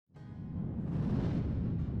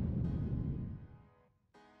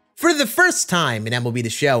For the first time in MLB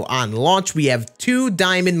The Show on launch, we have two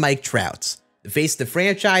Diamond Mike Trouts, the Face the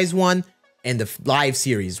Franchise one and the Live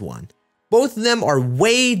Series one. Both of them are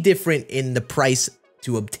way different in the price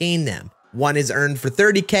to obtain them. One is earned for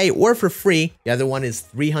 $30K or for free. The other one is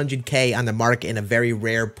 $300K on the market in a very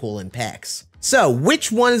rare pull in packs. So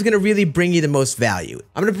which one is going to really bring you the most value?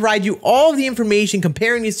 I'm going to provide you all the information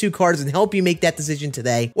comparing these two cards and help you make that decision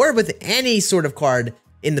today, or with any sort of card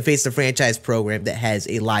in the Face the Franchise program that has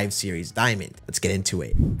a Live Series Diamond. Let's get into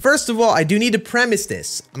it. First of all, I do need to premise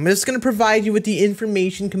this. I'm just going to provide you with the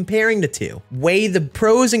information comparing the two. Weigh the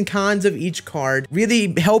pros and cons of each card,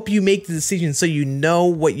 really help you make the decision so you know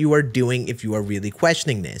what you are doing if you are really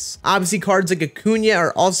questioning this. Obviously, cards like Acuna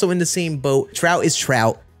are also in the same boat. Trout is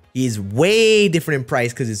Trout. He is way different in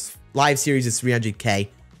price because his Live Series is $300K.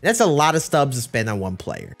 That's a lot of stubs to spend on one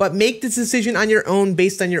player. But make this decision on your own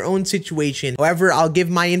based on your own situation. However, I'll give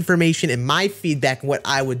my information and my feedback on what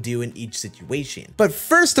I would do in each situation. But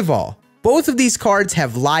first of all, both of these cards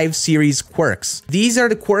have Live Series quirks. These are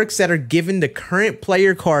the quirks that are given the current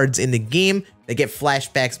player cards in the game that get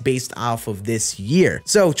flashbacks based off of this year.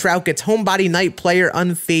 So Trout gets Homebody Night Player,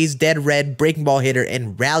 Unfazed, Dead Red, Breaking Ball Hitter,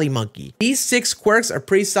 and Rally Monkey. These 6 quirks are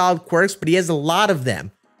pretty solid quirks, but he has a lot of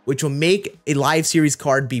them, which will make a Live Series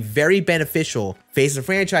card be very beneficial. Face the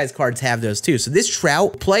Franchise cards have those too. So this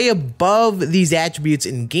Trout play above these attributes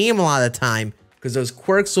in game a lot of the time because those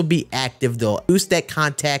quirks will be active. They'll boost that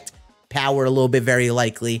contact power a little bit, very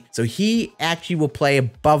likely. So he actually will play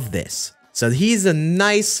above this. So he's a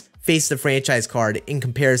nice Face the Franchise card in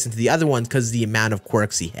comparison to the other ones because of the amount of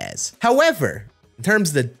quirks he has. However, in terms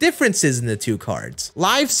of the differences in the two cards,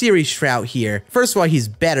 Live Series Trout here, first of all, he's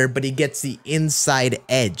better, but he gets the inside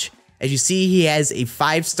edge. As you see, he has a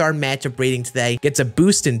 5-star matchup rating today, gets a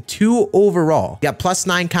boost in 2 overall. Got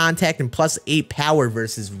 +9 contact and +8 power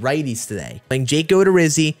versus righties today. Playing Jake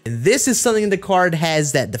Odorizzi, and this is something the card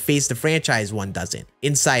has that the Face the Franchise one doesn't,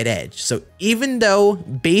 inside edge. So even though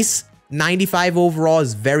base 95 overall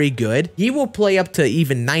is very good, he will play up to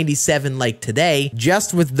even 97 like today,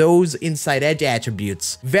 just with those inside edge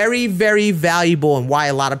attributes. Very, very valuable, and why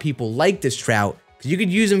a lot of people like this Trout, because you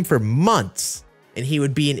could use him for months and he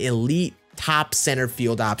would be an elite top center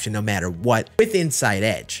field option no matter what with inside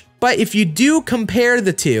edge. But if you do compare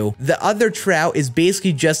the two, the other Trout is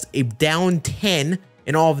basically just a down 10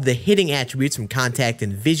 in all of the hitting attributes from contact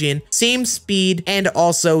and vision, same speed, and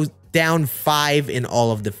also down 5 in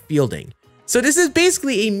all of the fielding. So this is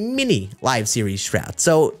basically a mini Live Series Trout.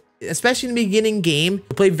 So especially in the beginning game,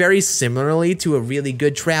 it'll play very similarly to a really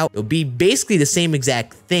good Trout. It'll be basically the same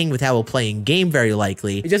exact thing with how we'll play in game, very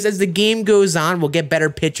likely. Just as the game goes on, we'll get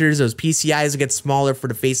better pitchers. Those PCIs will get smaller for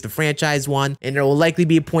the Face the Franchise one, and there will likely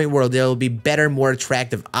be a point where there will be better, more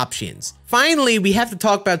attractive options. Finally, we have to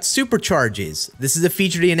talk about supercharges. This is a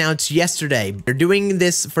feature they announced yesterday. They're doing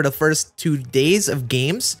this for the first 2 days of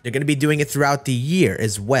games. They're going to be doing it throughout the year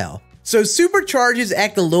as well. So supercharges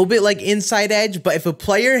act a little bit like inside edge, but if a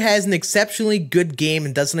player has an exceptionally good game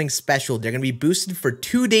and does something special, they're going to be boosted for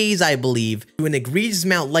 2 days, I believe, to an egregious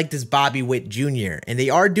amount like this Bobby Witt Jr. And they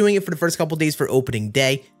are doing it for the first couple days for opening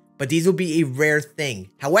day, but these will be a rare thing.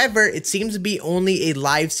 However, it seems to be only a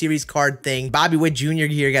Live Series card thing. Bobby Witt Jr.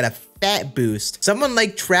 here got a fat boost. Someone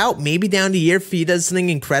like Trout, maybe down the year if he does something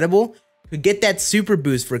incredible, could get that super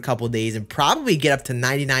boost for a couple days and probably get up to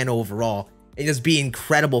 99 overall. And just be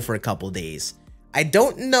incredible for a couple days. I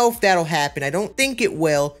don't know if that'll happen. I don't think it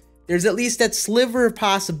will. There's at least that sliver of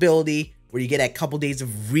possibility where you get a couple days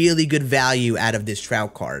of really good value out of this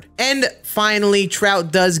Trout card. And finally,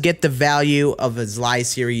 Trout does get the value of his Live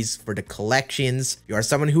Series for the collections. If you are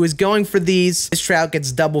someone who is going for these, this Trout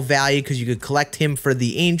gets double value because you could collect him for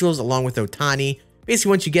the Angels along with Ohtani.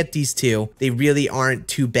 Basically, once you get these two, they really aren't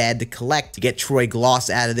too bad to collect. You get Troy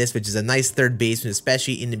Gloss out of this, which is a nice third baseman,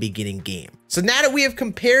 especially in the beginning game. So now that we have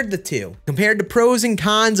compared the two, compared the pros and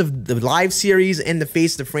cons of the Live Series and the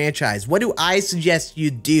Face the Franchise, what do I suggest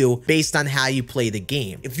you do based on how you play the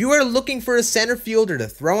game? If you are looking for a center fielder to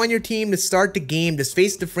throw on your team to start the game, this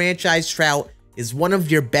Face the Franchise Trout is one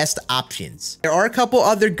of your best options. There are a couple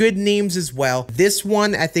other good names as well. This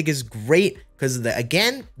one I think is great because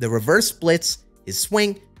again, the reverse splits, his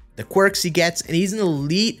swing, the quirks he gets, and he's an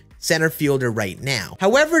elite center fielder right now.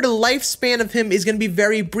 However, the lifespan of him is going to be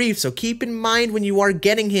very brief, so keep in mind when you are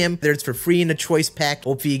getting him, whether it's for free in a choice pack,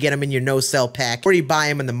 hopefully you get him in your no-sell pack, or you buy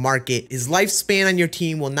him in the market, his lifespan on your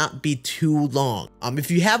team will not be too long. If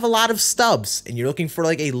you have a lot of stubs and you're looking for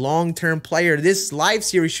like a long-term player, this Live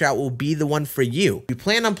Series Trout will be the one for you. If you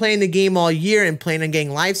plan on playing the game all year and plan on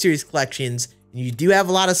getting Live Series collections, and you do have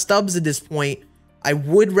a lot of stubs at this point, I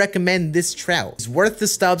would recommend this Trout. He's worth the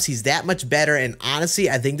stubs. He's that much better. And honestly,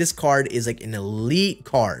 I think this card is like an elite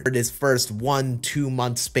card for this first 1-2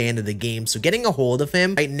 month span of the game. So getting a hold of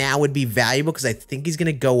him right now would be valuable because I think he's going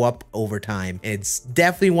to go up over time. And it's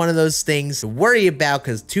definitely one of those things to worry about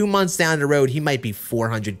because 2 months down the road, he might be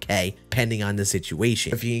 400K depending on the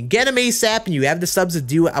situation. If you can get him ASAP and you have the subs to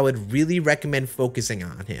do it, I would really recommend focusing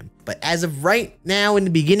on him. But as of right now in the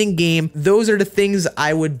beginning game, those are the things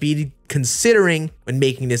I would be considering when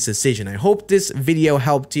making this decision. I hope this video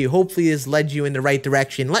helped you. Hopefully this led you in the right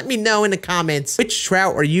direction. Let me know in the comments which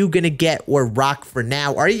Trout are you going to get or rock for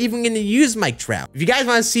now. Are you even going to use Mike Trout? If you guys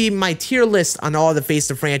want to see my tier list on all the Face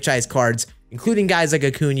the Franchise cards, including guys like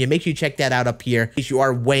Acuna, make sure you check that out up here in case you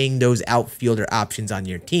are weighing those outfielder options on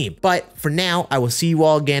your team. But for now, I will see you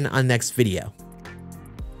all again on the next video.